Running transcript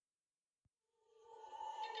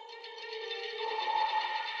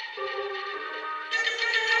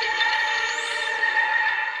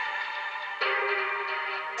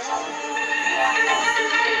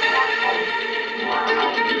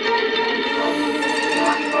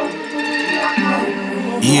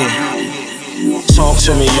Yeah, talk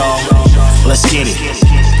to me, y'all. Let's get it.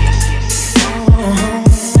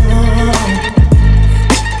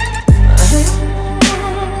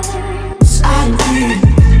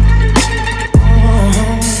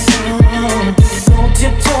 Don't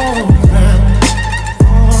tiptoe around.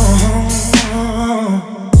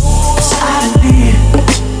 Silently,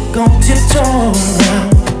 gon' tiptoe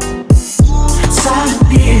around.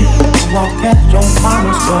 Silently, walk past your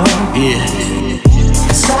mama's door. Yeah.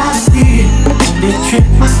 Silently, they trick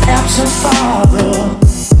my absent father.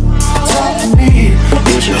 Talk to me,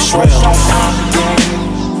 it's real.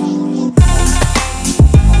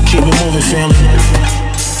 Keep it moving, family.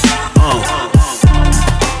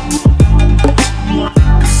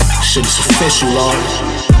 Shit is official, Lord.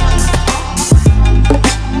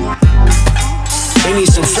 They need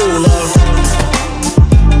some food, love.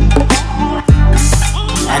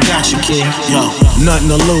 I got you, kid. Yo, nothing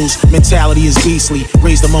to lose. Mentality is beastly.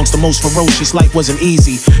 Raised amongst the most ferocious. Life wasn't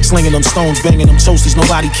easy. Slinging them stones, banging them toasters.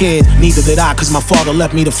 Nobody cared. Neither did I, cause my father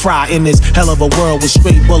left me to fry in this hell of a world with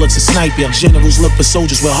straight bullets to snipe ya. Generals look for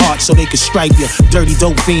soldiers with hearts so they could stripe ya. Dirty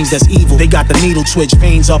dope fiends, that's evil. They got the needle twitch.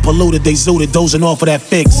 Veins are polluted. They zooted, dozing off of that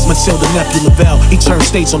fix. Matilda Napier Lavelle. He turned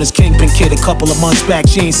states on his kingpin kid a couple of months back.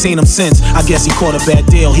 She ain't seen him since. I guess he caught a bad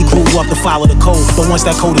deal. He grew up to follow the code. But once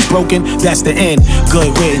that code is broken, that's the end. Good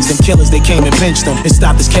riddance. Them killers, they came and benched him. It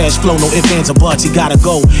stopped his cash flow, no ifs, ands, or buts. He gotta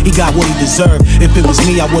go. He got what he deserved. If it was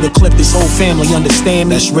me, I would've clipped his whole family. Understand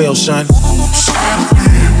me? That's real, son.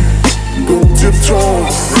 go tiptoe.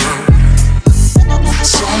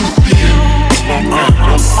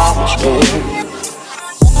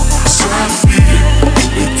 Silently,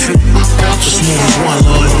 just move as one,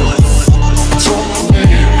 love.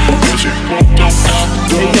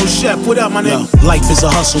 Hey, yo, chef, what up, my nigga? Life is a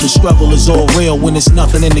hustle, the struggle is all real. When there's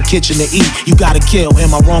nothing in the kitchen to eat, you gotta kill.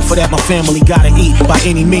 Am I wrong for that? My family gotta eat by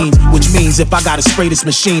any means. Which means if I gotta spray this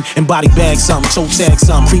machine and body bag something, toe tag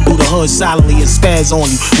something, creep through the hood silently and spaz on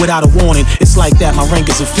you without a warning. It's like that, my rank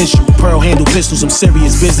is official. Pearl handle pistols, I'm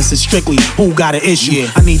serious business is strictly who got an issue.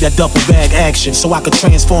 Yeah. I need that duffel bag action so I could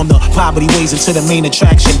transform the poverty ways into the main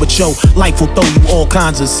attraction. But yo, life will throw you all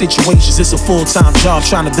kinds of situations. It's a full-time job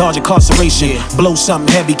trying to dodge incarceration. Yeah. Blow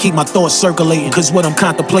something heavy, keep my thoughts circulating. Cause what I'm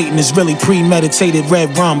contemplating is really premeditated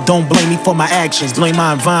red rum. Don't blame me for my actions, blame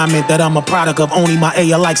my environment that I'm a product of. Only my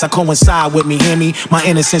AL likes I coincide with me, hear me? My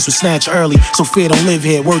innocence was snatched early, so fear don't live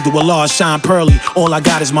here. Word to Allah, shine pearly. All I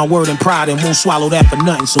got is my word and pride, and won't swallow that for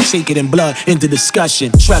nothing. So take it in blood into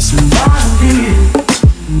discussion, trust me.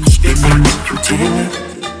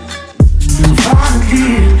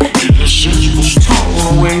 Finally, innocence was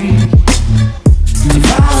torn away.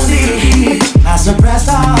 Finally, I suppressed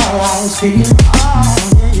all I was feeling.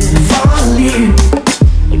 Finally,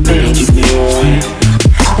 you took me away.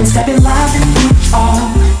 I've been stepping live in the all.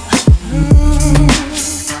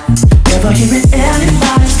 Never hearing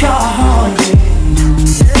anybody's call.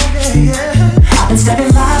 I've been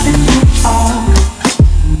stepping live in the all.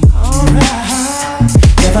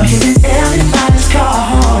 Never hearing anybody's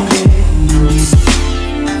call.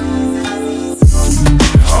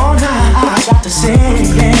 Oh, now I got to say it.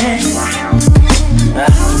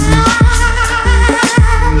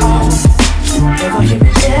 Never hear it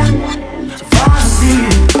again. Finally,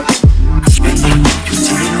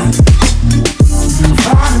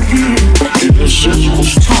 innocence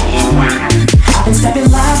was torn away. I've been stepping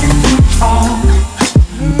live in the all.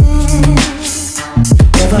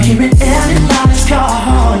 Never hearing anybody's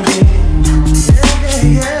call.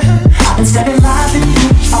 I've been stepping live in the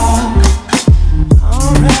all.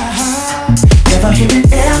 Never hearing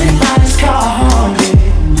anybody's call.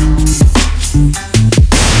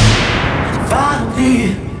 Finally,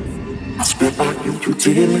 I spit like you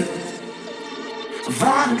did it.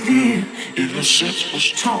 Finally, innocence was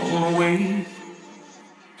torn away.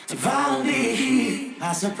 Finally,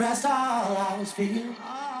 I suppressed all I was feeling.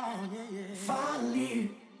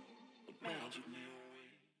 Finally.